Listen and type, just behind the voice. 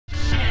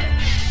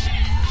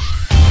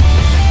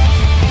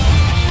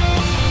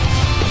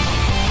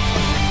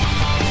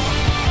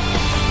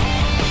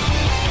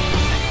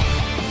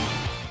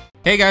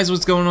Hey guys,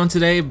 what's going on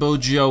today?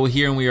 Bojo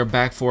here, and we are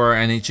back for our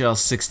NHL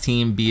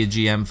 16 Be a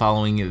GM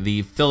following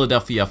the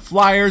Philadelphia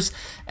Flyers,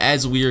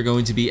 as we are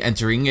going to be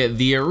entering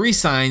the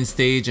Resigns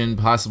stage and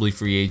possibly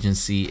free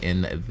agency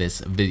in this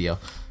video.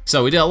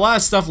 So we did a lot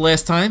of stuff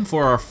last time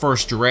for our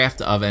first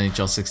draft of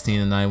NHL 16,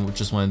 and I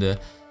just wanted to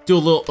do a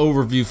little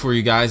overview for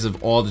you guys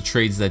of all the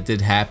trades that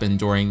did happen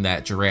during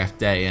that draft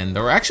day, and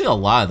there were actually a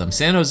lot of them.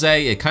 San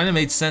Jose, it kind of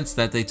made sense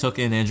that they took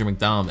in Andrew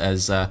McDonald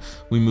as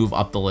we move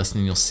up the list,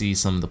 and you'll see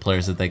some of the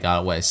players that they got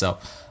away. So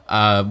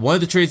one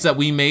of the trades that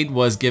we made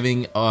was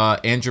giving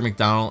Andrew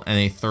McDonald and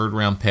a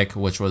third-round pick,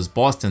 which was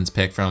Boston's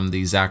pick from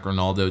the Zach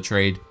Ronaldo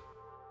trade,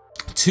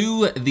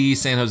 to the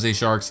San Jose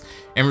Sharks.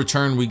 In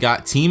return, we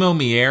got Timo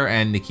Meier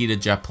and Nikita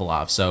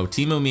Jepilov. So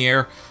Timo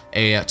Meier,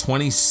 a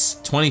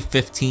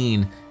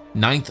 2015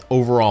 9th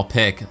overall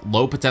pick,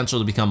 low potential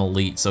to become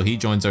elite, so he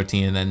joins our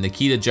team. And then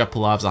Nikita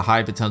Jepilov's a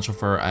high potential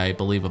for, I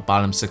believe, a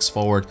bottom 6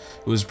 forward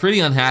who was pretty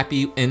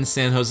unhappy in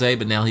San Jose,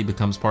 but now he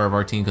becomes part of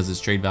our team because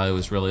his trade value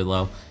is really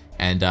low.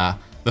 And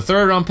the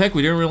third-round pick,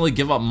 we didn't really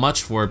give up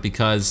much for it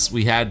because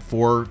we had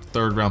 4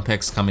 third-round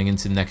picks coming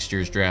into next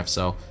year's draft,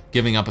 so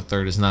giving up a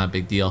third is not a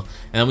big deal.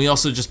 And then we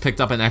also just picked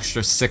up an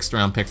extra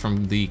 6th-round pick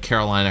from the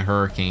Carolina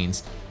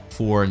Hurricanes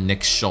for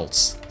Nick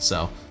Schultz.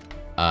 So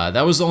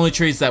that was the only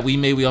trades that we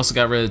made. We also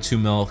got rid of the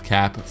 $2 million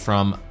cap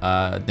from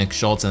Nick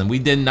Schultz, and we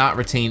did not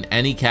retain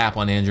any cap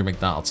on Andrew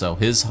McDonald, so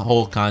his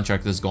whole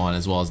contract is gone,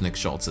 as well as Nick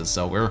Schultz's.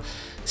 So we're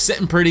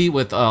sitting pretty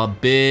with a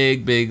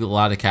big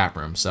lot of cap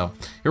room. So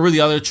here were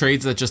the other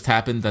trades that just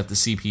happened that the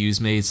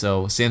CPUs made.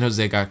 So San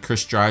Jose got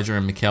Chris Driedger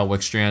and Mikael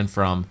Wickstrand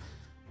from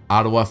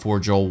Ottawa for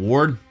Joel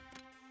Ward.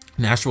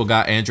 Nashville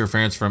got Andrew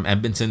Ference from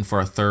Edmonton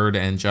for a third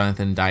and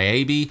Jonathan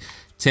Diaby.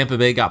 Tampa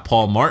Bay got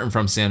Paul Martin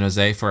from San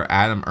Jose for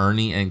Adam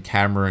Ernie and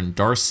Cameron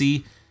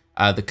Darcy.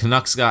 The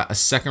Canucks got a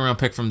 2nd-round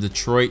pick from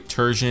Detroit,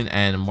 Turgeon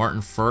and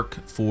Martin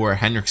Frk for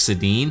Henrik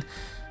Sedin.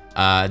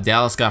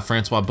 Dallas got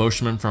Francois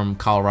Beauchemin from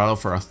Colorado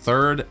for a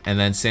 3rd, and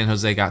then San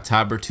Jose got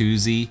Todd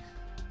Bertuzzi,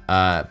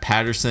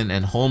 Patterson,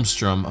 and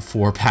Holmstrom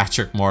for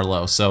Patrick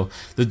Marleau. So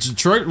the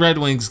Detroit Red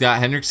Wings got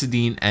Henrik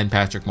Sedin and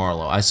Patrick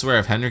Marleau. I swear,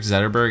 if Henrik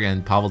Zetterberg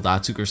and Pavel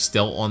Datsyuk are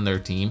still on their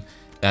team,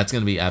 that's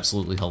going to be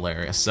absolutely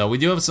hilarious. So we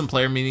do have some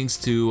player meetings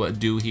to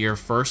do here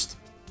first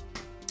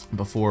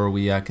before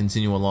we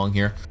continue along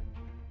here.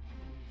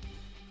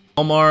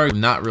 Omar,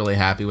 not really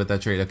happy with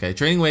that trade. Okay,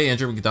 trading away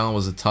Andrew McDonald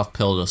was a tough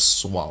pill to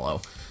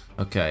swallow.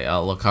 Okay,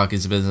 look,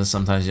 hockey's a business.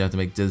 Sometimes you have to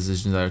make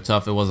decisions that are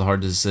tough. It was a hard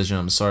decision.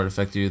 I'm sorry to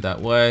affect you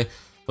that way.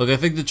 Look, I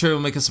think the trade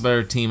will make us a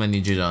better team. I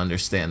need you to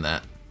understand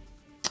that.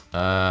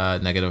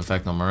 Negative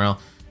effect on morale.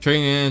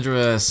 Trading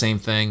Andrew, same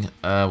thing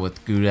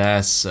with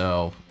Gudas.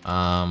 So,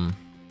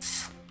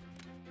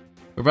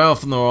 we're battle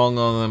from the wrong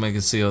on them. I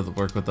can see how they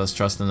work with us,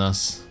 trusting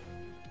us.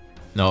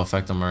 No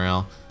effect on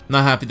morale. I'm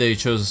not happy that you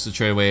chose us to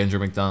trade away Andrew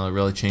McDonald. It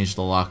really changed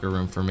the locker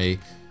room for me.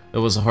 It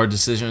was a hard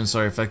decision.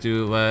 Sorry, affect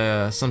you.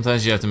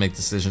 Sometimes you have to make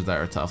decisions that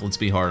are tough. Let's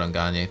be hard on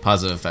Gagne.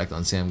 Positive effect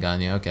on Sam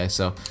Gagne. Okay,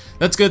 so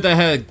that's good. That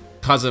had a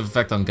positive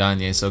effect on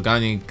Gagne. So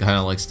Gagne kind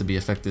of likes to be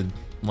affected,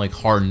 like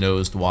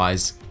hard-nosed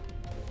wise.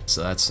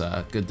 So that's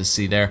good to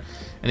see there.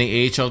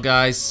 Any AHL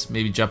guys?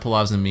 Maybe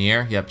Jepilov's and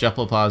Meier. Yep,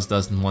 Jepilov's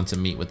doesn't want to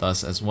meet with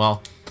us as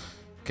well.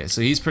 Okay,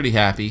 so he's pretty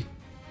happy.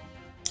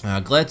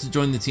 Glad to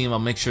join the team. I'll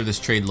make sure this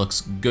trade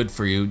looks good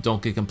for you.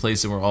 Don't get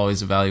complacent. We're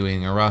always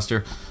evaluating our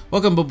roster.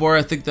 Welcome, Babor.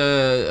 I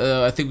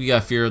think we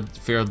got a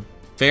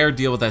fair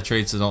deal with that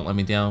trade, so don't let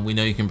me down. We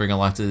know you can bring a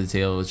lot to the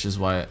table, which is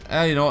why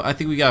you know, I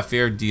think we got a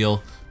fair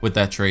deal with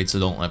that trade, so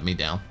don't let me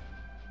down.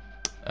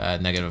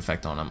 Negative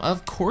effect on him.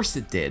 Of course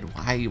it did.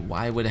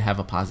 Why would it have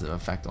a positive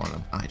effect on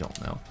him? I don't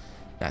know.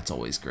 That's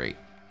always great.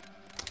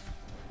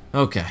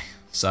 Okay.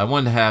 So I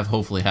wanted to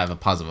hopefully have a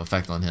positive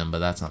effect on him, but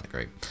that's not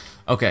great.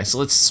 Okay, so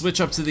let's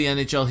switch up to the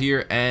NHL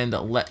here and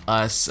let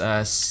us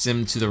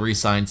sim to the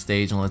resign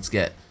stage, and let's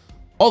get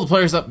all the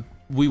players that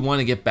we want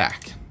to get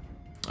back.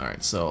 All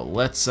right, so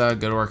let's go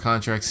to our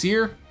contracts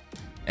here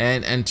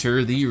and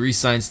enter the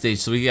resign stage,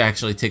 so we can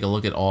actually take a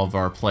look at all of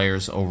our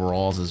players'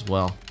 overalls as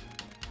well.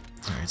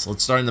 All right, so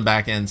let's start in the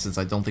back end since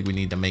I don't think we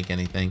need to make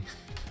anything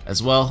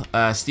as well.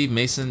 Steve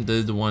Mason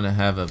did want to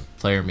have a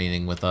player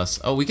meeting with us.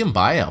 Oh, we can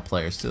buy out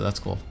players too. That's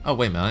cool. Oh,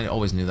 wait a minute. I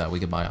always knew that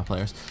we could buy out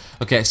players.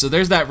 Okay, so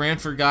there's that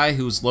Ranford guy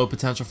who's low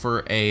potential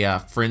for a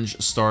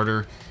fringe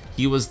starter.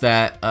 He was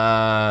that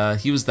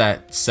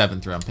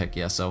 7th-round pick.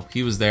 Yeah, so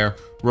he was there.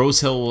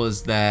 Rosehill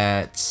was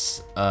that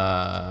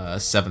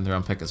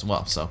 7th-round pick as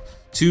well. So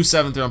 2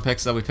 7th-round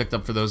picks that we picked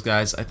up for those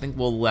guys. I think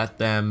we'll let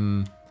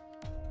them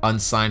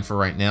unsigned for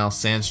right now.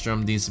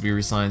 Sandstrom needs to be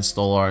resigned.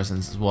 Stolars, and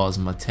as well as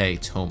Matej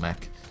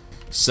Tomek.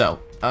 So,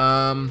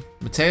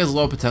 Matej has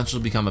low potential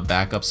to become a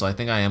backup, so I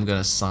think I am going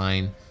to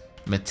sign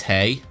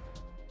Matej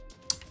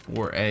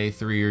for a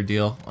 3-year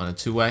deal on a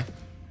 2-way.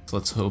 So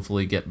let's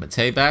hopefully get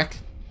Matej back.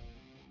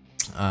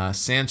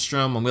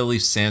 Sandstrom, I'm going to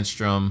leave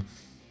Sandstrom.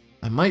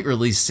 I might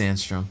release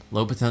Sandstrom.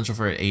 Low potential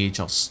for an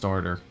AHL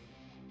starter.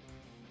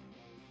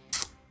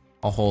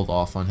 I'll hold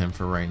off on him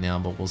for right now,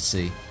 but we'll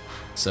see.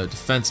 So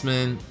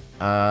defenseman,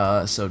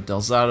 so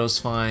Delzado's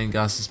fine.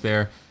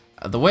 Gostisbehere.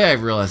 The way I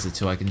realized it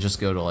too, I can just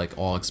go to like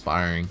all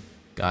expiring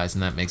guys,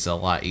 and that makes it a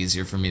lot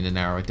easier for me to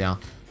narrow it down.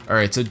 All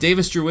right, so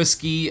Davis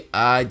Drewiski,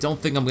 I don't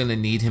think I'm gonna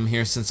need him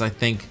here since I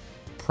think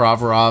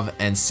Provorov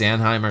and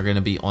Sanheim are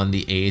gonna be on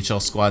the AHL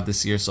squad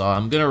this year, so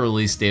I'm gonna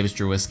release Davis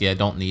Drewiski. I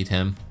don't need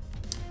him.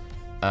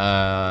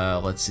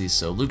 Let's see.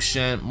 So Luke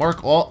Schenn,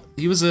 Mark Alt,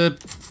 he was a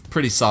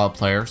pretty solid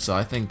player, so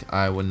I think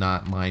I would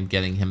not mind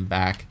getting him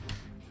back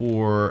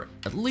for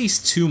at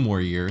least 2 more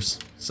years.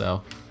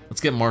 So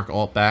let's get Mark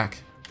Alt back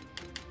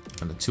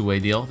on a 2-way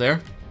deal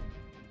there.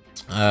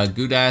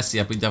 Gudas,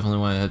 yep, we definitely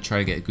want to try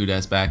to get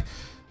Gudas back.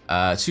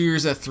 2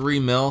 years at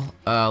 $3 million.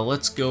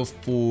 Let's go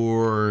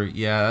for,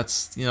 yeah,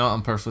 that's, you know,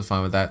 I'm perfectly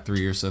fine with that. 3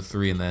 years, so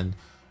 3 and then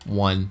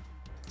 1.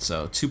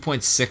 So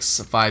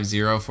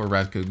 2.650 for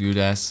Radko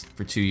Gudas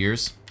for 2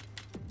 years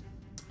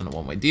on a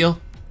 1-way deal.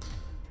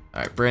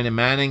 All right, Brandon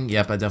Manning.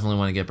 Yep, I definitely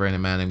want to get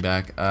Brandon Manning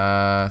back.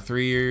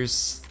 3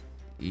 years.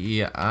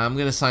 Yeah, I'm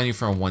going to sign you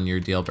for a 1-year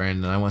deal,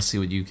 Brandon. I want to see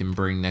what you can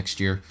bring next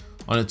year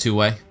on a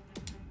 2-way.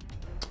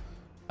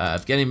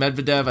 Evgeny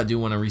Medvedev, I do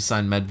want to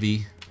re-sign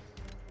Medvi.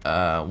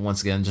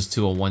 Once again, just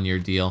to a 1-year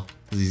deal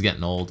because he's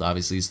getting old.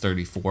 Obviously, he's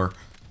 34.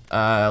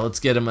 Let's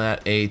get him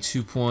at a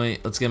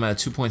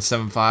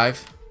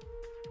 2.75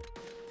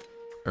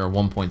 or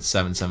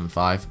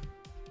 1.775.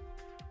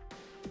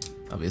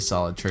 That'll be a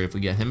solid trade if we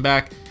get him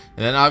back.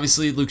 And then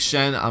obviously Luke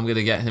Schenn, I'm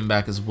gonna get him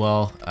back as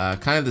well.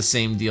 Kind of the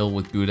same deal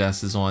with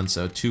Gudas is on,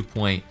 so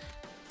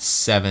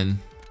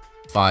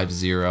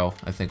 2.750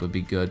 I think would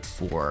be good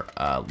for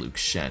Luke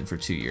Schenn for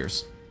 2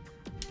 years.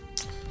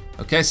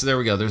 Okay, so there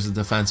we go. There's the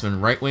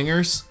defenseman. Right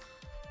wingers.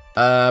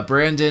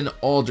 Brandon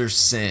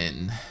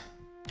Alderson.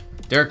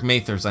 Derek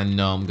Mathers, I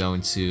know I'm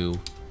going to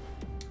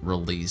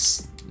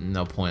release.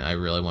 No point. I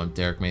really want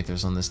Derek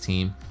Mathers on this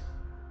team.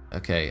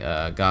 Okay,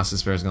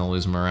 Gostisbehere is going to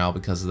lose morale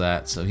because of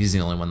that, so he's the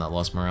only one that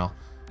lost morale.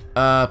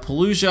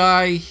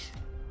 Pelujai.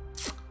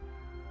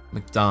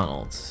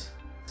 McDonald.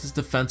 His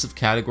defensive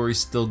category is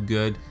still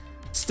good.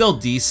 Still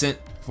decent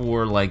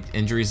for like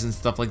injuries and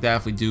stuff like that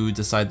if we do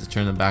decide to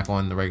turn them back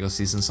on in the regular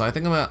season. So I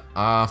think I'm gonna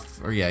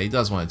or yeah, he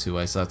does want a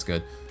 2-way, so that's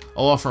good.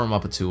 I'll offer him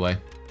up a 2-way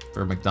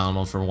for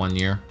McDonald for 1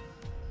 year.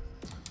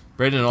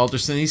 Brandon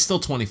Alderson, he's still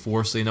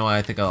 24, so you know what,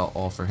 I think I'll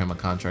offer him a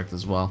contract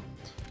as well.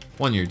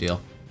 1-year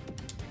deal.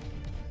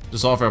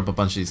 Just offer up a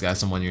bunch of these guys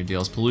some 1-year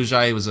deals.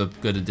 Pelujai was a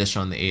good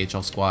addition on the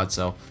AHL squad,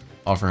 so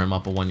offer him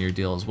up a 1-year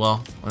deal as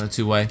well on a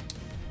 2-way.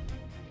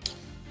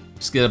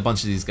 Just get a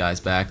bunch of these guys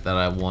back that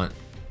I want.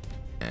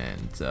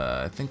 And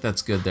I think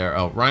that's good there.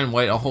 Oh, Ryan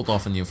White, I'll hold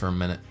off on you for a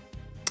minute.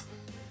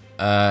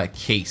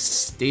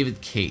 Case.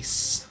 David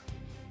Case.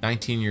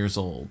 19 years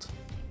old.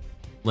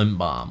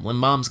 Lindbaum.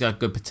 Lindbaum's got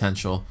good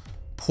potential.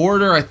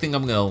 Porter, I think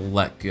I'm going to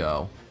let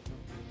go.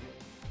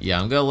 Yeah,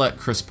 I'm going to let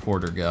Chris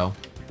Porter go.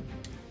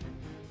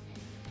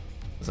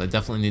 Because I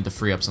definitely need to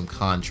free up some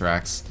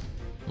contracts.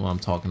 What I'm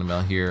talking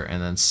about here.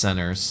 And then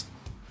centers.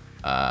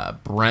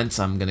 Brent,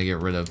 I'm going to get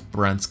rid of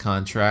Brent's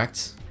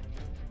contract.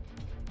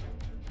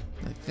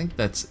 I think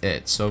that's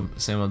it. So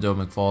Samuel Doe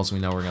McFalls, we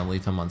know we're gonna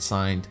leave him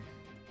unsigned.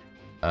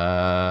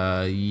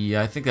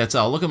 Yeah, I think that's it.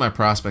 I'll look at my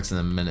prospects in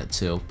a minute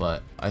too,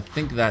 but I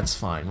think that's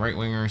fine. Right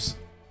wingers,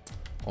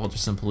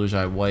 Alderson,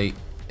 Pelujai, White.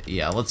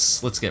 Yeah,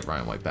 let's get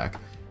Ryan White back.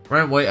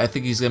 Ryan White, I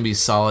think he's gonna be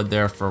solid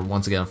there for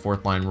once again a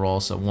 4th line role.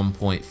 So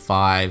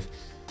 1.5,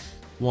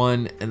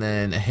 1 and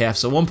then a half.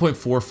 So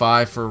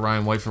 1.45 for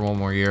Ryan White for 1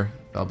 more year.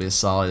 That'll be a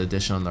solid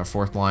addition on their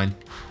 4th line.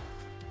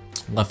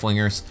 Left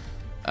wingers.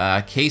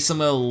 Case, I'm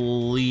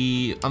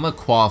gonna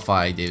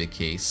qualify David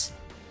Case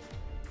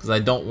because I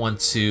don't want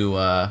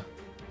to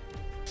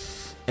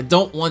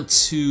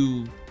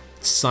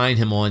sign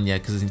him on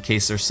yet because in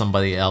case there's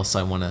somebody else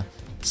I want to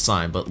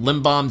sign. But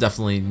Lindbaum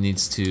definitely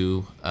needs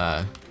to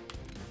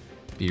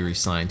be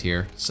re-signed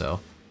here, so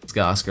let's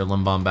get Oscar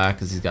Lindbaum back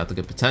because he's got the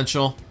good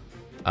potential.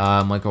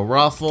 Michael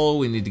Raffel,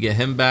 we need to get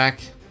him back.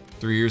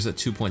 3 years at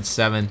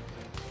 2.7.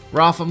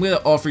 Raffel, I'm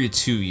gonna offer you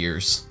 2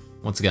 years.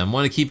 Once again, I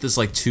want to keep this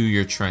like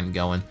 2-year trend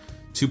going.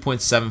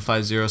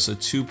 2.750, so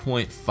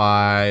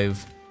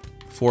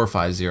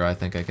 2.5450 I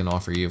think I can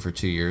offer you for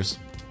 2 years.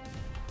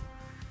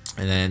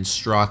 And then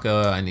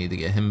Straka, I need to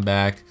get him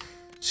back.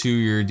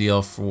 2-year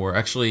deal for,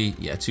 actually,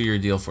 yeah, 2-year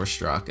deal for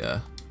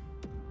Straka.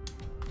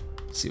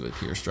 Let's see what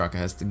Peter Straka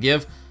has to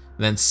give.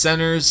 And then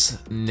centers,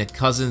 Nick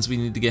Cousins, we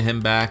need to get him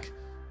back.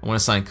 I want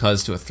to sign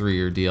Cuz to a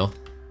 3-year deal.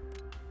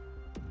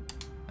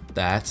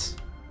 That.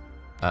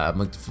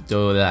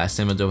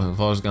 Samuel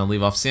Doe is going to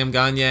leave off. Sam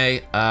Gagne,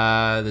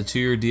 the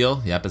 2-year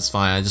deal. Yep, it's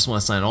fine. I just want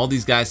to sign all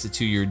these guys to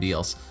 2-year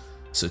deals.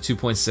 So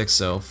 2.6,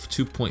 so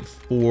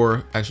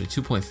 2.4, actually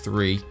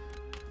 2.3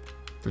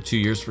 for 2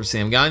 years for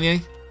Sam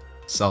Gagne.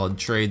 Solid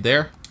trade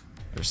there.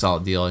 Or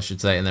solid deal, I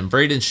should say. And then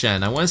Braden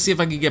Schenn. I want to see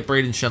if I can get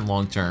Braden Schenn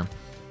long term.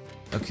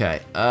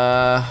 Okay,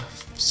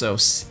 so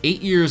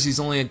 8 years, he's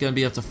only going to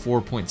be up to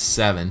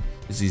 4.7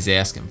 as he's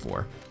asking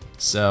for.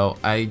 So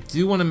I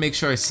do want to make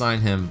sure I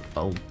sign him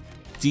a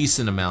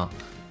decent amount.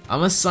 I'm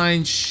gonna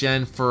sign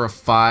Schenn for a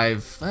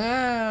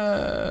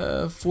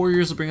 4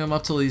 years will bring him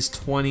up till he's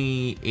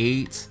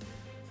 28.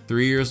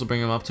 3 years will bring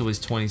him up till he's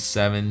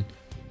 27.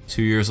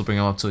 2 years will bring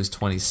him up till he's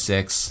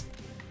 26.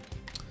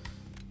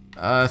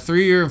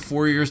 3 year and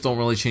 4 years don't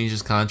really change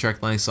his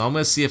contract length, so I'm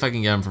going to see if I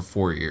can get him for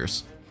 4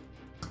 years.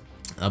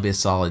 That'll be a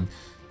solid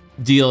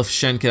deal if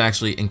Shen could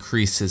actually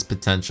increase his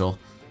potential.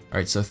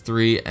 Alright, so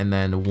 3 and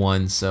then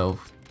 1, so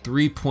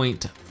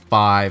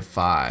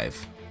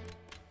 3.55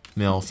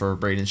 mil for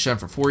Braden Shen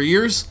for 4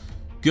 years.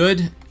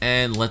 Good,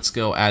 and let's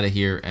go out of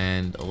here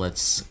and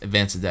let's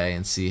advance a day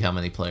and see how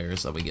many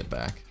players that we get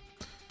back.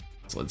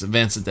 So let's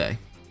advance a day.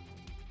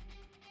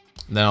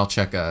 And then I'll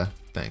check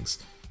things.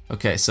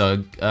 Okay, so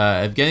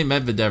Evgeny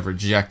Medvedev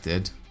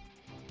rejected.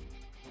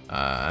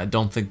 I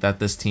don't think that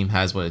this team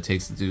has what it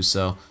takes to do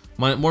so.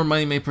 More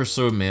money may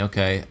persuade me.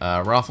 Okay,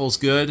 Raffles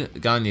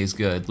good, Gagne's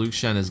good, Luke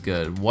Shen is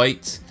good,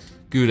 White,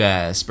 good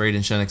ass.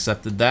 Braden Shen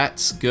accepted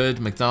that. Good.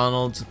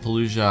 McDonald,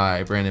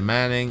 Palujai, Brandon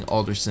Manning,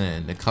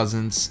 Alderson, Nick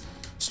Cousins,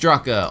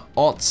 Straka,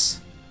 Altz,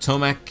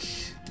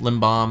 Tomek,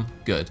 Limbaum,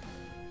 good.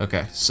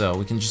 Okay, so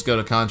we can just go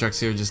to contracts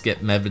here, just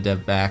get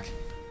Medvedev back,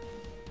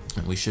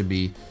 and we should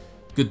be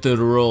good to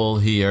roll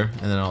here.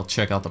 And then I'll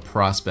check out the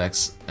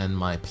prospects and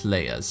my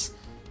players.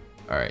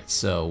 Alright,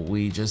 so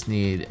we just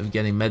need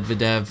getting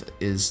Medvedev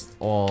is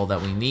all that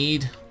we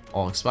need.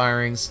 All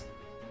expirings.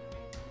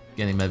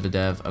 Getting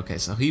Medvedev. Okay,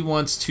 so he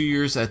wants 2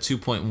 years at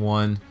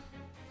 2.1.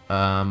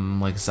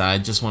 Like I said, I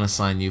just want to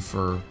sign you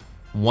for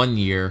 1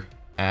 year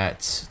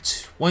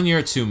at 1 year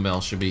at 2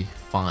 mil should be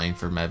fine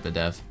for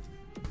Medvedev.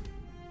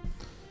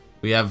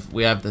 We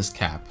have this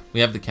cap.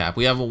 We have the cap.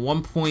 We have a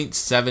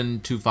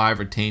 1.725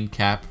 retained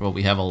cap, but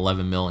we have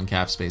 11 mil in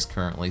cap space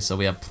currently, so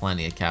we have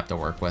plenty of cap to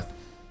work with,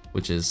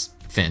 which is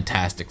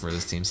fantastic for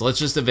this team. So let's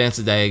just advance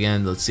a day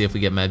again. Let's see if we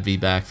get Medv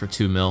back for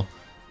 2 mil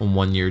on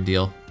 1 year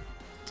deal.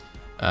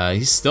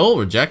 He's still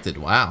rejected.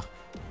 Wow.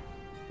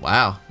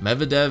 Wow.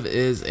 Medvedev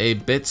is a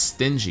bit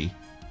stingy.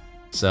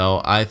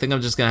 So I think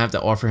I'm just going to have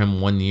to offer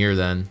him 1 year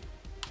then.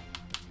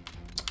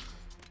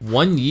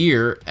 1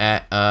 year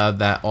at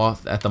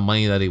at the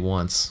money that he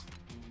wants.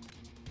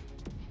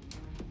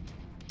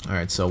 All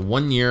right, so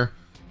 1 year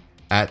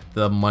at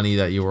the money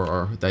that you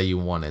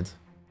wanted.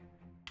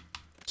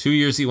 2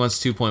 years he wants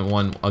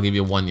 2.1. I'll give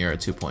you 1 year at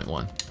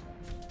 2.1.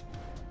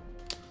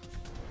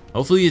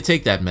 Hopefully you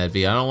take that,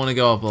 Medv. I don't want to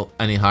go up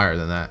any higher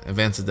than that.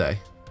 Advance a day.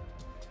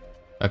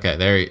 Okay,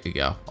 there you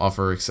go.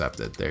 Offer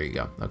accepted. There you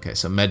go. Okay,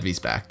 so Medv's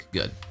back.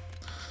 Good.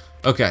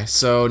 Okay,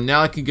 so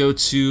now I can go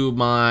to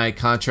my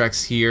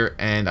contracts here,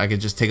 and I can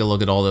just take a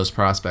look at all those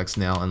prospects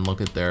now and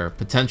look at their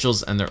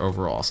potentials and their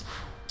overalls.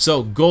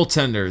 So,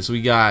 goaltenders,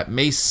 we got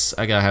Mace.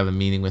 I gotta have a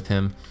meeting with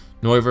him.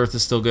 Neuwirth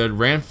is still good.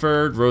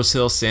 Ranford,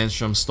 Rosehill,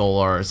 Sandstrom,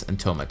 Stolars, and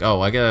Tomek.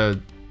 Oh, I gotta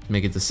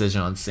make a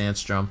decision on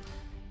Sandstrom.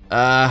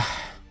 I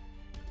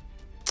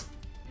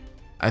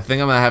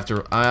think I'm gonna have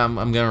to. I'm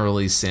gonna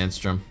release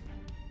Sandstrom.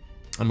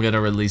 I'm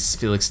gonna release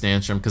Felix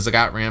Sandstrom because I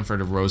got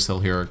Ranford and Rosehill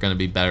here are gonna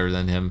be better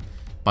than him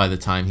by the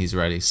time he's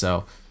ready.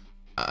 So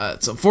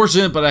it's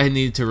unfortunate, but I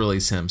need to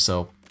release him.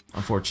 So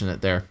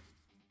unfortunate there.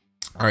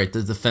 All right, the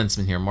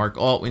defenseman here. Mark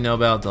Alt, we know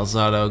about.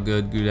 Delzato,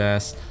 good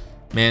ass.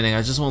 Manning,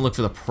 I just want to look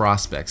for the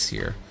prospects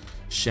here.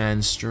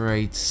 Shen,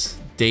 Straits,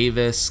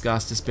 Davis,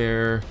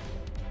 Gostisbehere.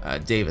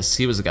 Davis,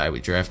 he was a guy we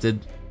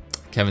drafted.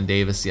 Kevin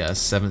Davis, yeah,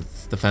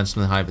 7th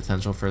defenseman, high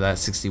potential for that,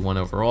 61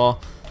 overall.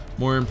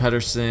 Morin,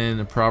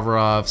 Pedersen,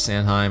 Provorov,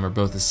 Sandheim are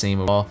both the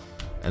same overall.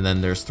 And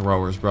then there's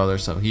Thrower's brother,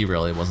 so he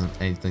really wasn't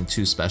anything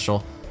too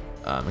special.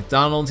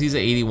 McDonald, he's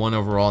at 81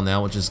 overall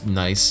now, which is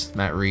nice.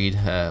 Matt Reed,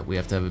 we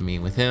have to have a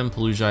meeting with him.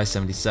 Palujai,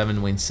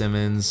 77. Wayne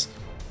Simmons.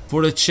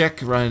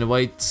 Voracek, Ryan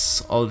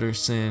White,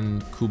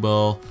 Alderson,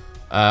 Kubel.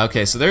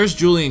 Okay, so there's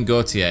Julien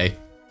Gauthier.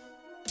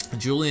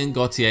 Julien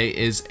Gauthier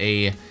is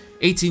a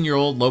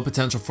 18-year-old, low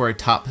potential for a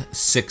top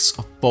 6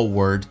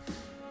 forward.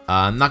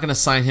 I'm not going to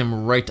sign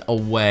him right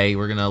away.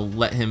 We're going to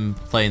let him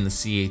play in the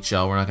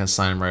CHL. We're not going to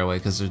sign him right away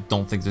because I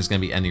don't think there's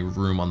going to be any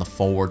room on the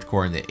forward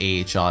core in the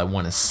AHL. I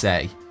want to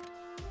say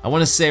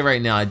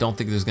right now, I don't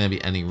think there's going to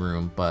be any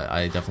room, but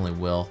I definitely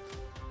will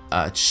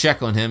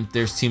check on him.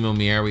 There's Timo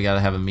Meier. We got to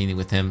have a meeting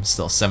with him.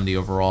 Still 70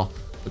 overall,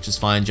 which is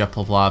fine. Jeff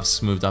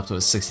Poplov's moved up to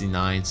a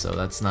 69, so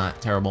that's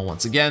not terrible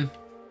once again.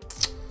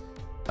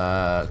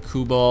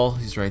 Kubal,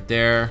 he's right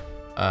there.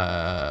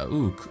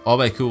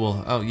 Albe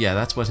Kubal. Oh, yeah,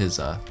 that's what his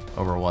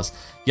overall was.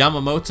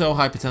 Yamamoto,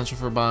 high potential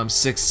for bomb,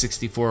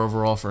 664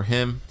 overall for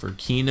him. For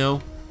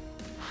Kino,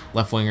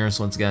 left wingers,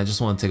 once again, I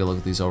just want to take a look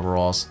at these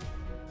overalls.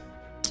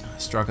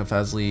 Straka,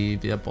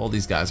 Fazli, yep, all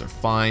these guys are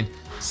fine.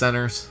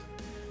 Centers,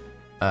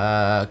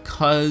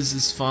 Cuz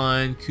is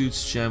fine.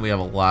 Coots, Jen, we have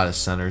a lot of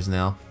centers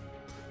now.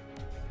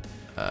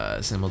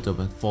 Samuel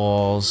Dobin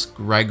Falls,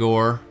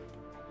 Gregor,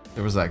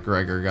 there was that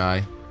Gregor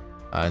guy.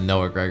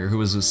 Noah Gregor, who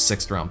was a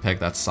 6th round pick.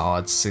 That's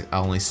solid.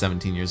 Only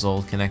 17 years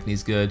old.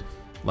 Konechny's good.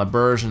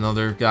 LaBerge,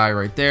 another guy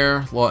right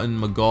there. Lawton,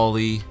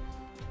 Magali,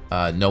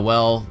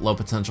 Noel, low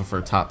potential for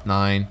a top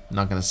 9.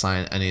 Not going to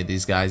sign any of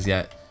these guys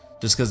yet,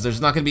 just because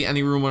there's not going to be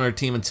any room on our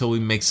team until we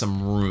make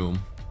some room.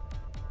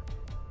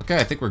 Okay,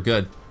 I think we're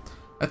good.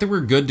 I think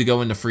we're good to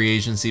go into free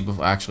agency. But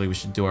actually, we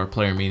should do our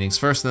player meetings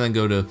first, and then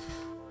go to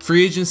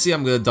Free agency,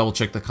 I'm going to double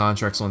check the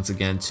contracts once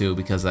again too,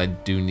 because I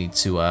do need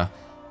to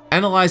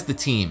analyze the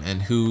team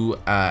and who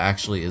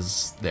actually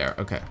is there.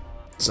 Okay,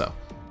 so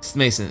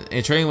Mason,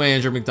 in trading away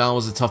Andrew McDonald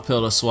was a tough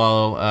pill to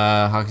swallow.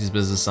 Hockey's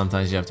business.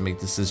 Sometimes you have to make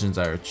decisions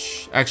that are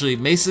actually,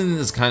 Mason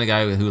is the kind of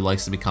guy who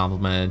likes to be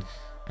complimented,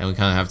 and we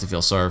kind of have to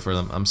feel sorry for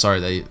them. I'm sorry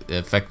that it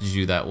affected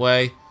you that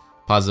way.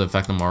 Positive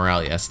effect on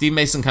morale. Yeah, Steve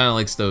Mason kind of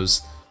likes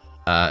those.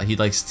 He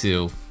likes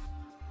to.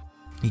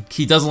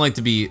 He doesn't like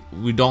to be.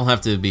 We don't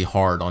have to be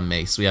hard on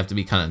Mace. We have to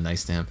be kind of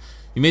nice to him.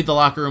 You made the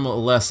locker room a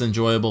less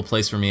enjoyable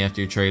place for me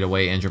after you trade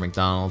away Andrew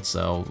McDonald,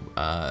 so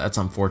that's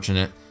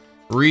unfortunate.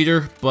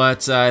 Reader,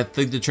 but I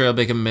think the trade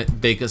will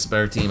make us a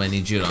better team. I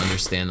need you to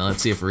understand. Now,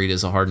 let's see if Reed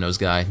is a hard-nosed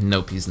guy.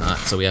 Nope, he's not.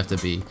 So we have to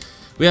be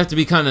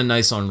kind of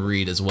nice on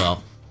Reed as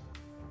well.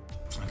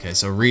 Okay,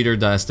 so Reader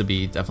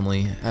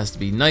definitely has to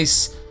be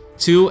nice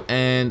too.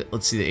 And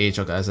let's see the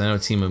AHL guys. I know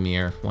Team of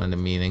Mir wanted a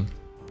meeting.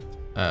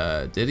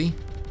 Did he?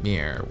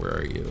 Mir, where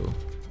are you?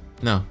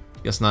 No,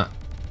 guess not.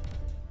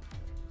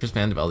 Chris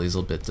Vanderbilt, he's a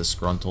little bit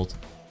disgruntled.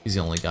 He's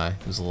the only guy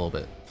who's a little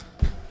bit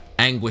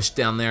anguished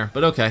down there.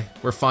 But okay,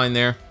 we're fine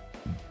there.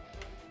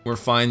 We're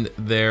fine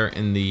there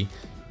in the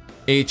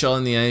AHL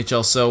and the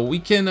NHL. So we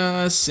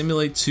can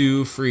simulate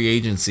to free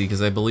agency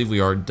because I believe we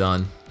are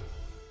done.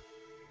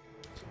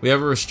 We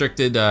have a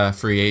restricted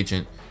free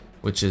agent,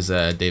 which is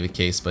David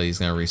Case, but he's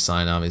going to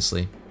re-sign,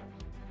 obviously.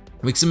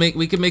 We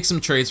can make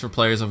some trades for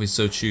players if we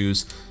so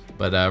choose.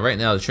 But right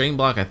now, the trading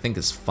block, I think,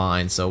 is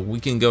fine. So we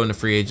can go into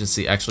free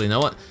agency. Actually, you know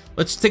what?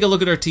 Let's take a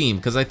look at our team,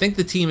 because I think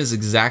the team is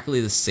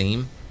exactly the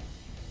same.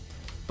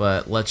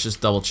 But let's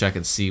just double check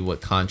and see what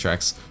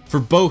contracts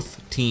for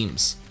both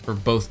teams.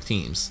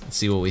 And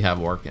see what we have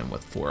working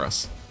with for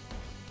us.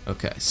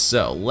 Okay,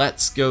 so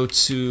let's go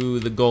to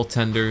the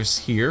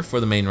goaltenders here for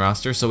the main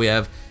roster. So we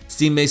have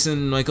Steve Mason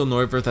and Michael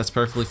Neuwirth. That's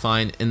perfectly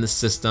fine in the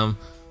system.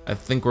 I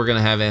think we're going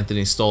to have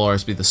Anthony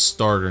Stolarz be the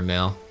starter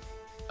now.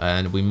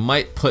 And we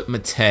might put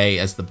Matei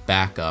as the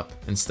backup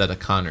instead of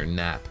Connor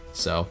Knapp.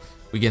 So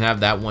we can have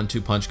that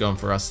 1-2 punch going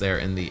for us there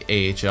in the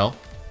AHL.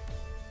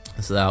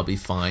 So that'll be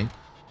fine.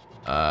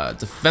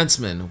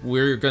 Defenseman,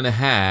 we're going to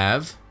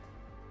have...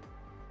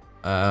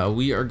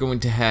 we are going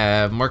to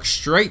have Mark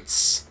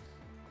Streitz.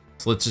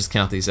 So let's just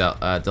count these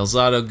out.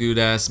 Delzato,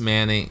 Gudas,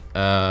 Manning,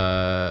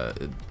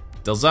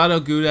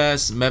 Delzato,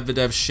 Gudas,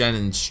 Medvedev, Shen,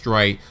 and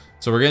Streit.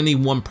 So we're going to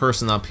need one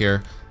person up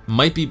here.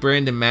 Might be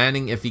Brandon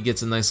Manning if he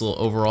gets a nice little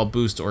overall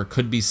boost, or it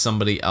could be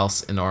somebody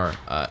else in our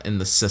in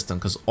the system,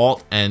 because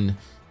Alt and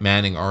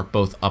Manning are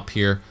both up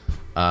here.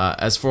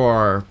 As for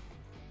our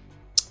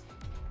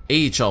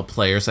AHL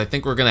players, I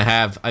think we're gonna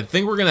have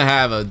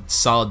a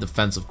solid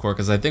defensive core,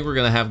 because I think we're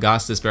gonna have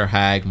Gostisbehere,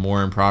 Hag,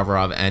 Morin,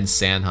 Provorov, and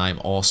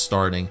Sanheim all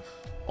starting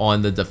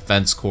on the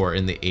defense core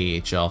in the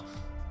AHL.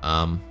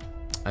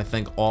 I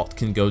think Alt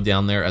can go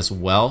down there as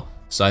well.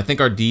 So I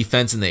think our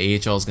defense in the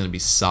AHL is going to be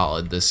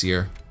solid this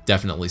year.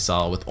 Definitely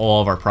solid, with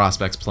all of our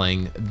prospects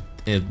playing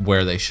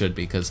where they should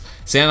be, because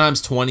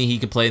Sanheim's 20, he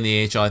could play in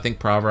the AHL. I think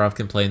Provorov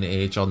can play in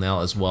the AHL now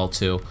as well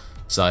too.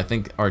 So I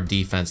think our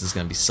defense is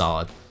going to be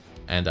solid.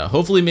 And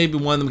hopefully maybe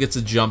one of them gets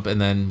a jump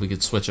and then we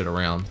could switch it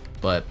around.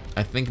 But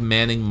I think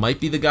Manning might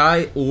be the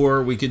guy,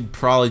 or we could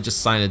probably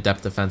just sign a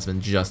depth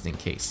defenseman just in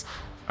case.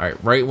 All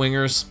right, right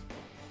wingers.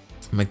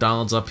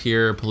 McDonald's up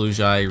here,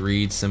 Pelujai,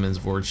 Reed, Simmons,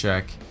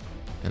 Voracek,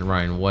 and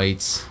Ryan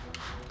White.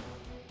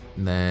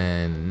 And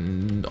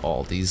then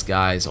all these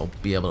guys will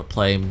be able to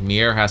play.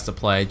 Mir has to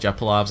play.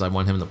 Jepilovs, I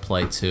want him to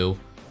play too.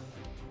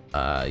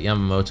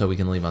 Yamamoto we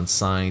can leave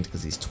unsigned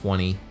because he's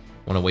 20.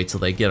 Want to wait till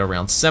they get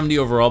around 70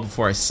 overall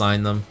before I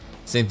sign them.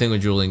 Same thing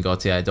with Julien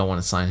Gauthier. I don't want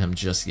to sign him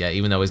just yet,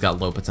 even though he's got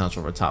low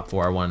potential for top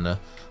 4. I wanted to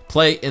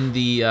play in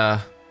the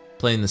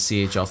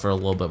CHL for a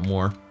little bit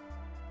more.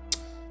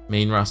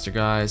 Main roster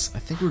guys, I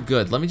think we're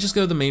good. Let me just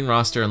go to the main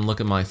roster and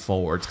look at my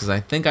forwards, because I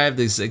think I have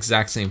this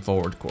exact same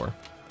forward core.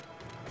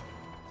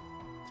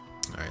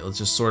 Alright, let's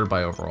just sort it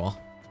by overall.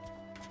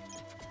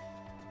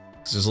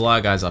 Because there's a lot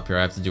of guys up here.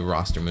 I have to do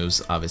roster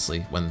moves,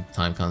 obviously, when the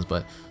time comes.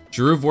 But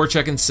Giroux,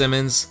 Voracek, and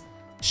Simmons,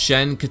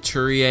 Shen,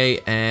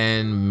 Couturier,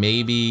 and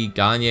maybe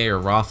Gagne or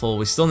Rothel.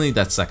 We still need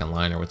that second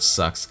liner, which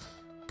sucks.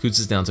 Coots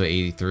is down to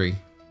 83.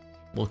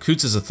 Well,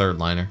 Coots is a third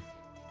liner.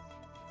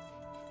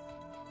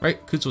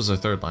 Right? Coots was a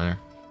third liner.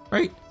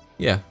 Right?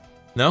 Yeah.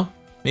 No?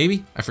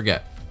 Maybe? I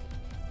forget.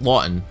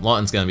 Lawton.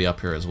 Lawton's going to be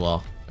up here as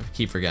well. I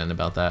keep forgetting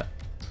about that.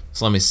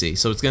 So let me see.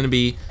 So it's going to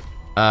be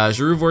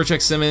Giroux,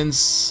 Voracek,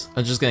 Simmons.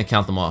 I'm just going to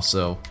count them off.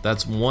 So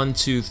that's 1,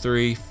 2,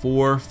 3,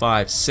 4,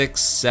 5,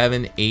 6,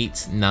 7,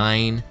 8,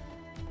 9.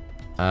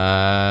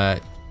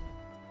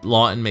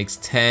 Lawton makes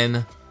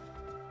 10.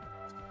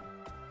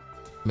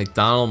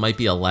 McDonald might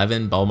be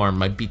 11. Belmar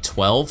might be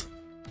 12.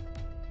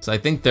 So I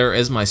think there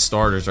is my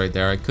starters right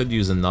there. I could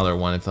use another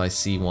one if I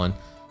see one.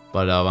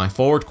 But my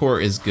forward core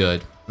is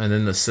good. And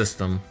then the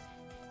system,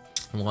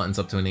 Lawton's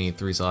up to an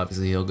 83, so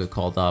obviously he'll get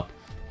called up.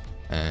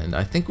 And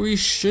I think we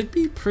should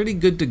be pretty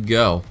good to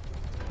go.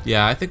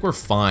 Yeah, I think we're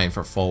fine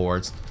for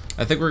forwards.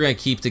 I think we're going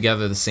to keep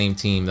together the same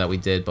team that we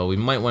did, but we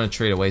might want to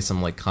trade away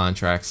some like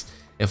contracts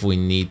if we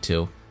need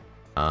to.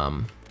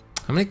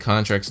 How many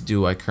contracts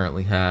do I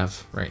currently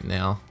have right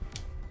now?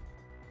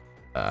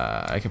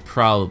 I could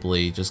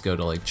probably just go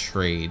to like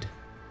trade.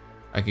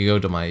 I could go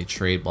to my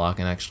trade block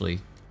and actually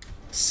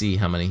see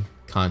how many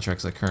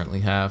contracts I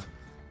currently have.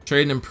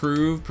 Trade and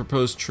improve,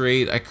 proposed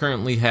trade. I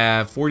currently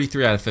have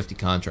 43 out of 50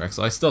 contracts,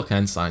 so I still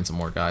can sign some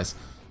more guys.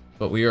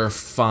 But we are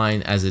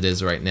fine as it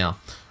is right now.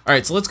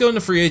 Alright, so let's go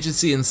into free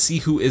agency and see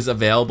who is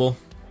available.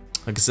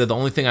 Like I said, the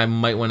only thing I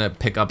might want to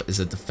pick up is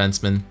a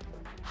defenseman.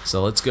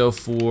 So let's go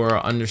for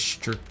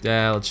unrestricted.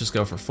 Let's just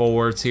go for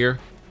forwards here.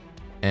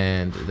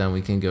 And then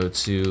we can go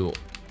to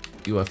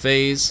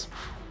UFAs.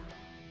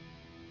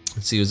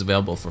 Let's see who's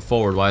available for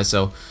forward-wise.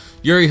 So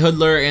Yuri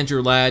Hudler,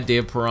 Andrew Ladd,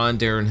 Dave Perron,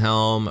 Darren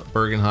Helm,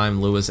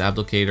 Bergenheim, Lewis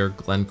Abdelkader,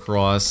 Glenn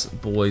Cross,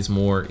 Boys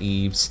Moore,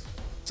 Eves.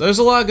 So there's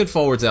a lot of good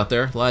forwards out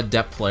there. A lot of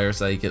depth players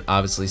that you could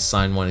obviously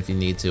sign one if you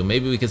need to.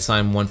 Maybe we could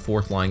sign one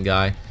fourth-line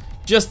guy.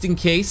 Just in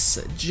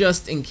case.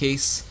 Just in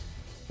case.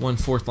 One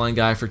fourth-line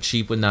guy for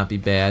cheap would not be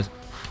bad.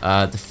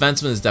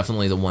 Defenseman is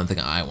definitely the one thing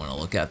I want to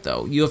look at,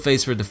 though.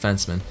 UFAs for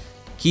defenseman.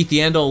 Keith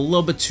Yandel, a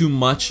little bit too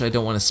much. I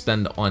don't want to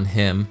spend on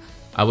him.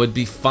 I would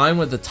be fine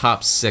with the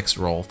top 6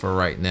 role for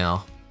right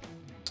now,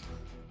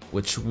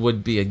 which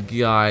would be a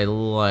guy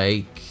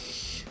like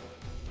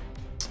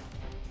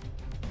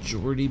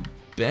Jordy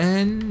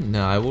Ben.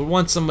 No, I would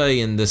want somebody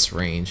in this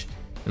range,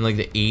 in like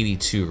the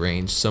 82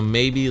 range. So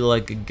maybe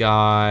like a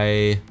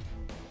guy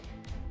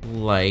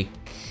like,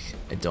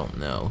 I don't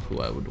know who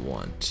I would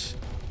want.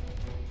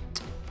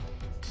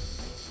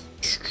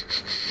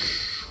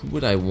 Who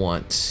would I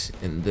want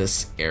in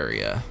this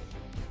area?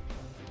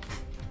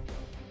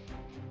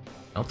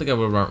 I don't think I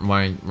would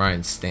want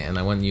Ryan Stanton.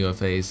 I want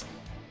UFAs.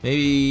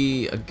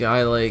 Maybe a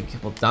guy like,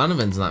 well,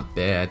 Donovan's not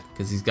bad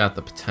because he's got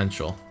the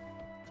potential.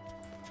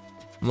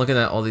 I'm looking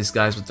at all these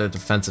guys with their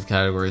defensive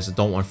categories. I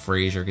don't want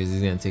Frazier because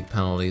he's going to take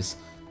penalties.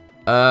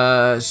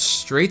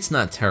 Straight's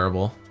not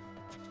terrible.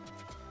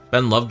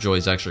 Ben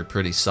Lovejoy's actually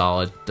pretty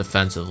solid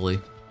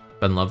defensively.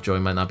 Ben Lovejoy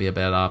might not be a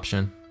bad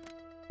option.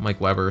 Mike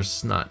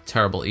Weber's not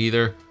terrible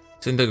either.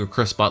 Same thing with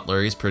Chris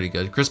Butler. He's pretty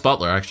good. Chris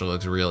Butler actually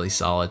looks really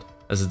solid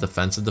as a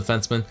defensive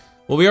defenseman.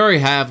 Well, we already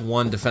have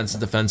one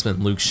defensive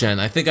defenseman, Luke Shen.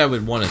 I think I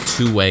would want a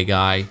two-way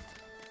guy.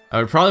 I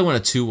would probably want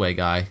a two-way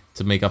guy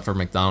to make up for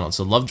McDonald.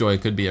 So Lovejoy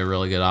could be a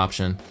really good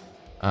option.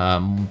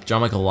 John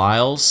Michael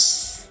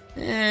Lyles.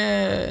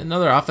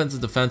 Another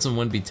offensive defenseman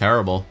wouldn't be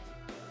terrible.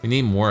 We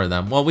need more of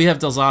them. Well, we have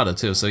Delzado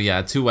too. So yeah,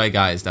 a two-way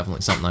guy is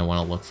definitely something I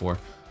want to look for.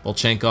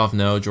 Volchenkov,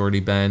 no. Jordy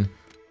Ben.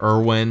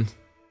 Irwin.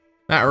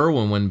 Matt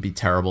Irwin wouldn't be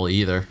terrible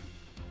either.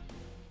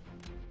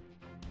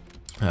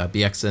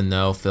 BXN,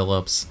 no.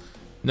 Phillips,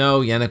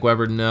 no. Yannick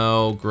Weber,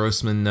 no.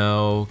 Grossman,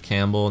 no.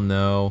 Campbell,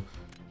 no.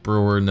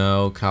 Brewer,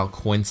 no. Kyle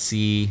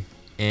Quincy,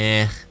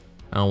 I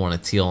don't want a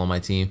teal on my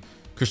team.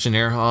 Christian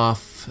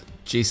Ehrhoff,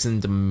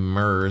 Jason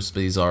Demers,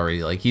 but he's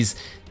already like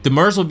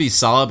Demers would be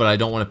solid, but I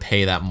don't want to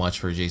pay that much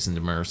for Jason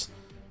Demers.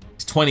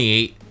 He's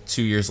 28,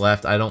 2 years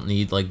left. I don't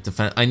need like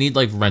I need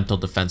like rental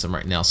defenseman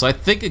right now. So I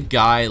think a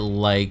guy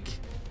like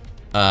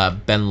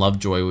Ben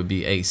Lovejoy would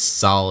be a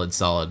solid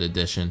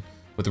addition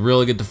with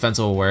really good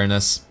defensive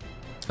awareness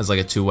as like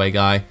a two-way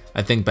guy.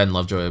 I think Ben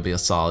Lovejoy would be a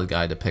solid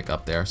guy to pick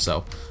up there.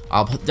 So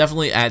I'll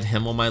definitely add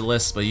him on my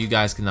list, but you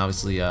guys can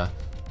obviously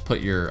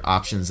put your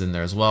options in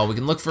there as well. We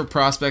can look for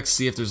prospects,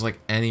 see if there's like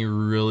any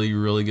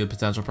really good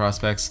potential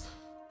prospects.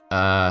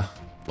 Well,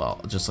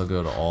 I'll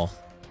go to all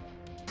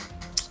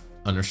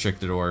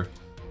unrestricted or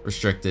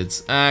restricted.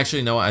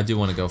 Actually, no, I do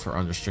want to go for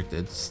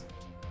unrestricted,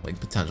 like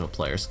potential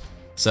players.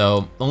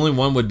 So the only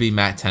one would be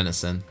Matt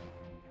Tennyson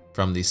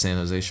from the San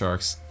Jose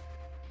Sharks,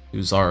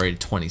 who's already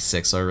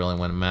 26, so it really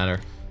wouldn't matter.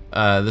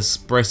 This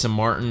Bryson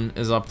Martin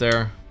is up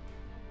there,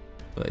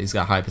 but he's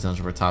got high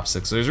potential for top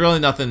 6. So there's really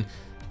nothing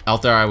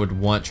out there I would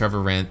want.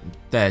 That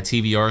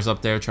TVR's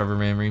up there, Trevor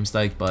Van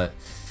Riemsdyk, but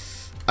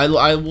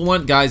I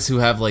want guys who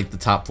have like the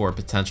top 4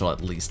 potential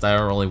at least. I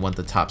don't really want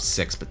the top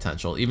 6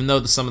 potential, even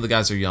though some of the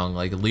guys are young.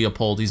 Like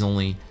Leopold, he's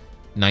only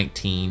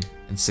 19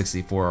 and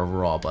 64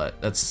 overall,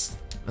 but that's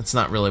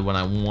not really what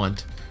I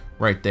want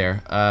right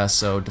there.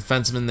 So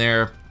defenseman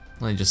there.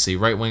 Let me just see.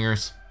 Right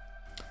wingers.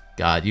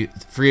 God,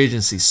 free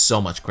agency's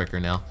so much quicker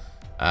now.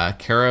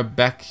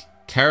 Karabachek.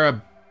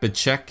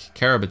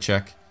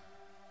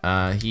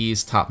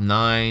 He's top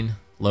 9.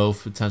 Low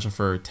potential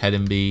for Ted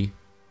and B.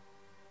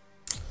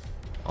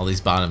 All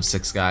these bottom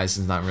 6 guys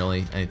is not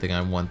really anything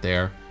I want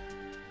there.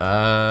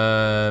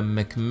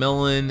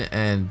 McMillan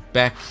and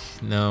Beck.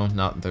 No,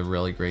 not they're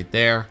really great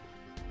there.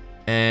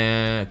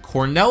 And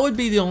Cornell would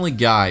be the only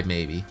guy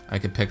maybe I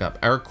could pick up.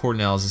 Eric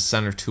Cornell is a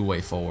center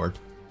two-way forward.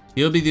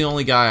 He would be the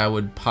only guy I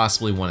would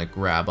possibly want to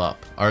grab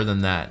up. Other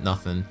than that,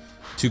 nothing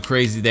too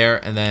crazy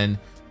there. And then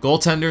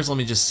goaltenders, let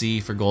me just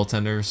see for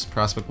goaltenders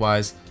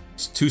prospect-wise.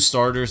 2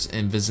 starters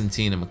in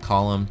Byzantine and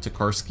McCollum.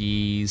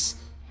 Tokarski's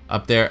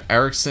up there.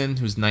 Erickson,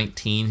 who's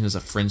 19, who's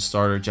a fringe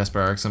starter. Jesper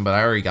Erickson, but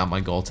I already got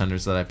my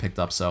goaltenders that I picked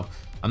up, so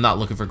I'm not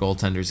looking for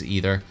goaltenders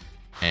either.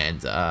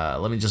 And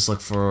let me just look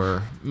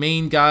for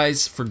main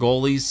guys for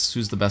goalies.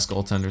 Who's the best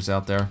goaltenders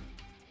out there?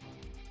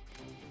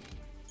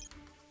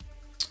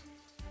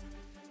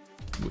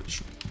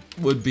 which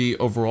would be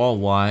overall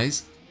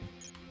wise.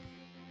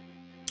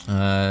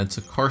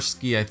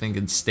 Tokarski, I think,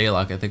 and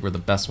Stalock, I think were the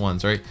best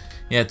ones, right?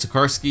 Yeah,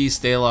 Tokarski,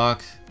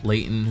 Stalock,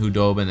 Layton,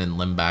 Hudobin, and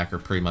Limback are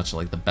pretty much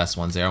like the best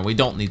ones there. And we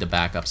don't need to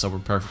back up, so we're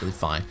perfectly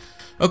fine.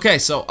 Okay,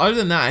 so other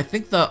than that, I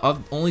think the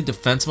only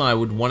defenseman I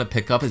would want to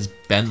pick up is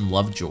Ben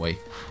Lovejoy.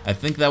 I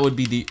think that would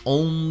be the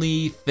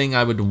only thing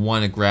I would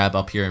want to grab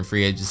up here in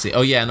free agency.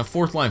 Oh yeah, and a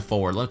fourth line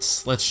forward.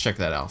 Let's check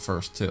that out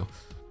first too.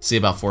 See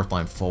about fourth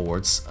line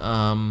forwards.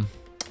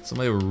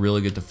 Somebody with a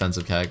really good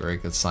defensive category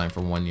could sign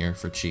for 1 year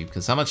for cheap.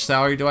 Because how much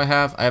salary do I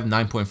have? I have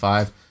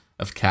 9.5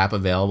 of cap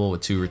available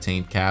with 2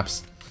 retained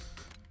caps.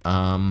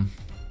 I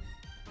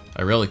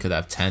really could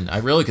have 10. I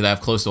really could have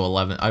close to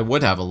 11. I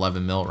would have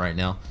 11 mil right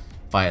now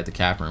if I had the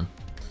cap room.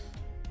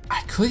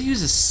 I could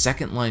use a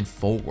second line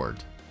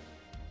forward.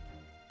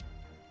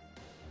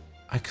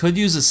 I could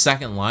use a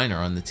second liner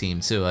on the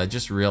team too. I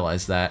just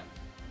realized that.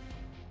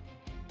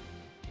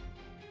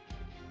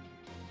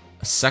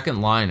 A second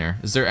liner.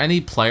 Is there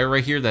any player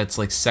right here that's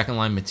like second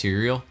line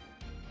material?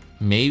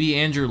 Maybe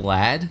Andrew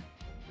Ladd.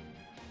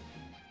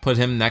 Put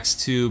him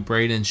next to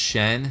Braden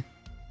Shen.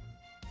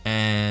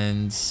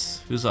 And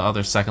who's the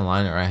other second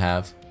liner I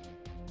have?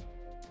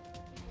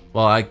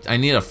 Well, I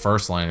need a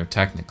first liner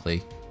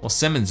technically. Well,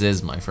 Simmons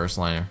is my first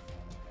liner.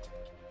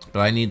 But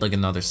I need like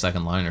another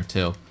second liner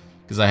too.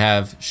 Because I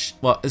have,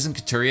 well, isn't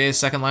Couturier a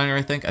second liner,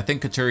 I think? I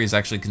think Couturier is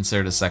actually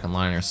considered a second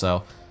liner,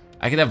 so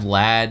I could have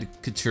Ladd,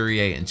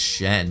 Couturier, and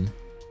Shen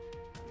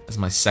as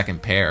my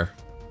second pair.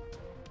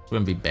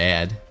 Wouldn't be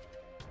bad.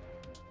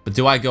 But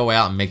do I go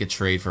out and make a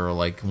trade for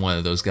like one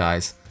of those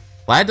guys?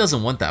 Ladd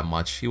doesn't want that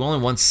much. He only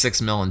wants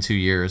 6 mil in 2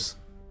 years.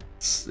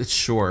 It's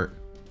short.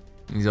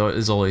 He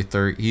is already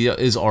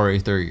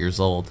 30 years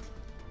old.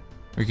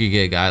 Or you could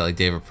get a guy like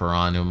David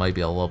Perron who might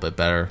be a little bit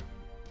better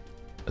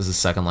as a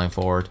second line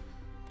forward.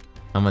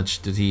 How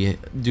much did he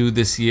do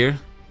this year?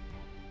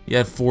 He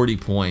had 40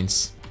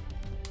 points.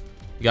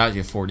 He got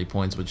you 40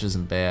 points, which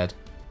isn't bad.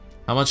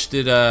 How much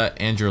did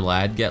Andrew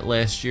Ladd get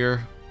last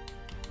year?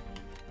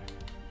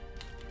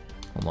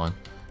 Hold on.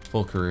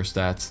 Full career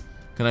stats.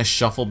 Can I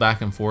shuffle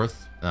back and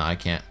forth? No, I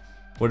can't.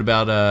 What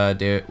about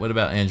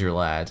Andrew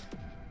Ladd?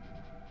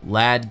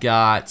 Ladd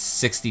got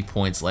 60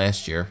 points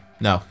last year.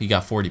 No, he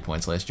got 40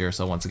 points last year,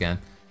 so once again,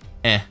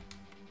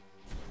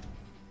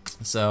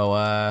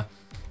 So,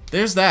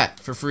 there's that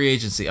for free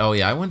agency. Oh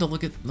yeah, I wanted to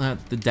look at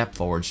the depth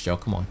forwards, Joe.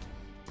 Come on.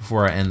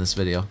 Before I end this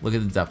video, look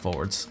at the depth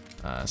forwards.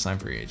 Sign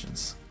free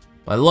agents.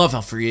 But I love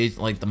how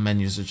like the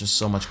menus are just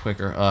so much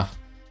quicker.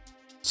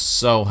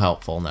 So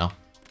helpful now.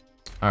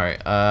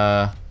 Alright,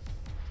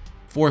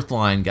 fourth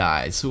line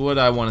guys. Who would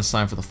I want to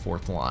sign for the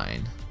fourth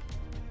line?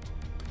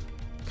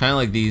 Kind of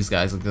like these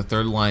guys, like the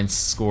third line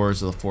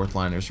scores of the fourth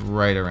liners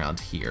right around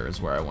here is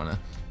where I want to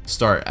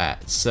start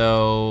at.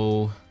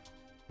 So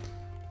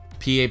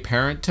P.A.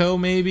 Parento,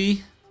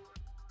 maybe?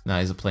 Nah,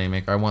 he's a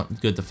playmaker. I want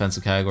good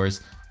defensive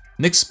categories.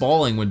 Nick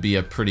Spaulding would be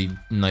a pretty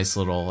nice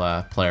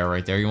little player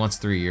right there. He wants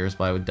 3 years,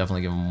 but I would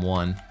definitely give him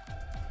 1.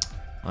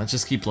 Let's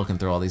just keep looking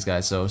through all these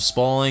guys. So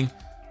Spaulding,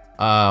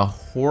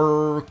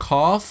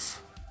 Horkoff.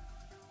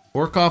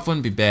 Horkoff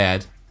wouldn't be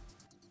bad.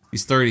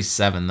 He's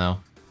 37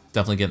 though.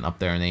 Definitely getting up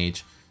there in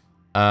age.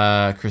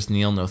 Chris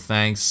Neal, no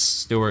thanks.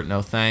 Stewart,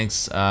 no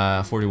thanks.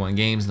 41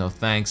 games, no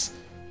thanks.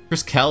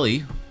 Chris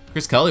Kelly.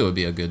 Chris Kelly would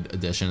be a good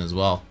addition as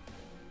well.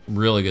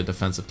 Really good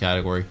defensive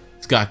category.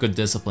 He's got good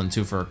discipline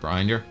too for a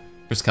grinder.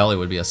 Chris Kelly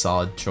would be a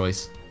solid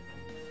choice.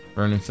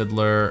 Vernon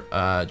Fiddler,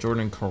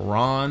 Jordan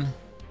Caron.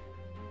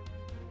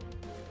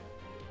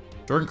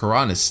 Jordan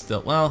Caron is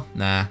still, well,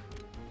 nah.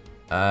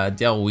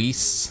 Del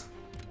Weiss,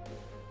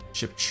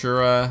 Chip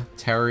Chura,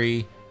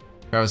 Terry,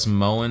 Travis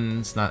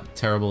Moen's not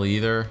terrible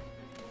either.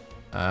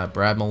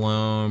 Brad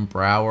Malone,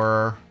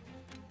 Brower,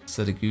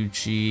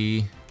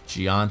 Setaguchi,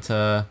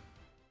 Gianta,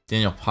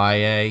 Daniel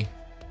Paille.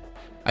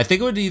 I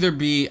think it would either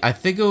be,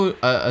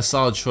 a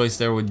solid choice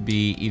there would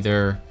be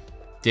either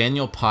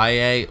Daniel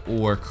Paille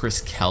or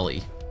Chris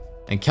Kelly.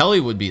 And Kelly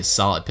would be a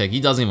solid pick.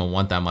 He doesn't even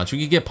want that much. We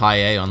could get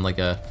Paille on like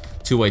a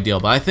two-way deal,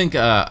 but I think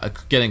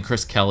getting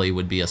Chris Kelly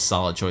would be a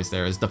solid choice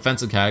there. His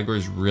defensive category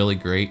is really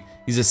great.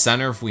 He's a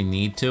center if we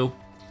need to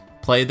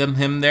play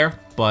him there,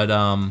 but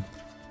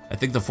I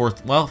think the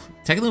fourth, well,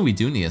 technically we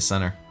do need a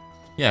center.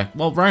 Yeah,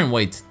 well, Ryan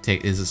White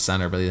is a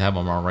center, but they'd have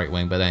him on right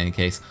wing, but in any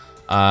case,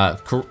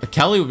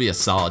 Kelly would be a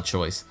solid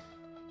choice.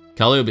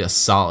 Kelly would be a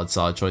solid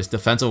choice.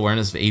 Defensive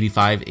awareness of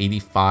 85,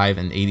 85,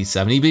 and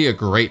 87. He'd be a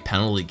great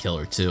penalty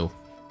killer, too.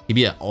 He'd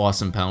be an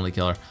awesome penalty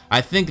killer.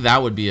 I think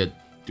that would be a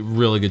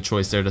really good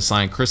choice there to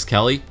sign Chris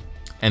Kelly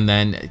and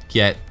then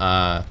get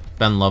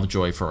Ben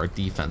Lovejoy for our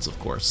defense, of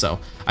course. So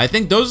I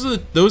think those are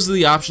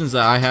the options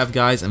that I have,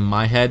 guys, in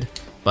my head.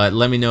 But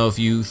let me know if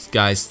you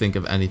guys think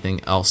of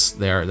anything else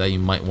there that you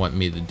might want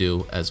me to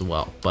do as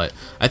well. But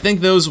I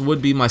think those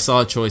would be my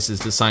solid choices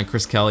to sign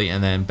Chris Kelly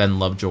and then Ben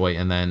Lovejoy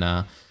and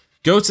then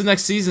go to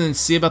next season and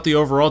see about the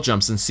overall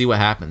jumps and see what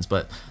happens.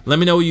 But let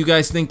me know what you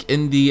guys think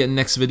in the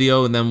next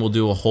video, and then we'll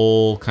do a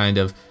whole kind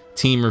of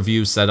team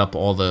review, set up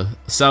all the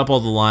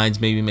lines,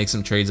 maybe make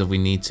some trades if we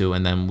need to,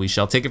 and then we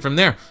shall take it from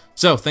there.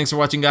 So thanks for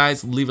watching,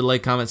 guys. Leave a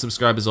like, comment,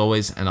 subscribe as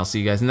always, and I'll see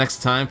you guys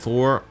next time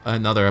for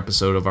another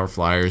episode of our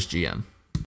Flyers GM.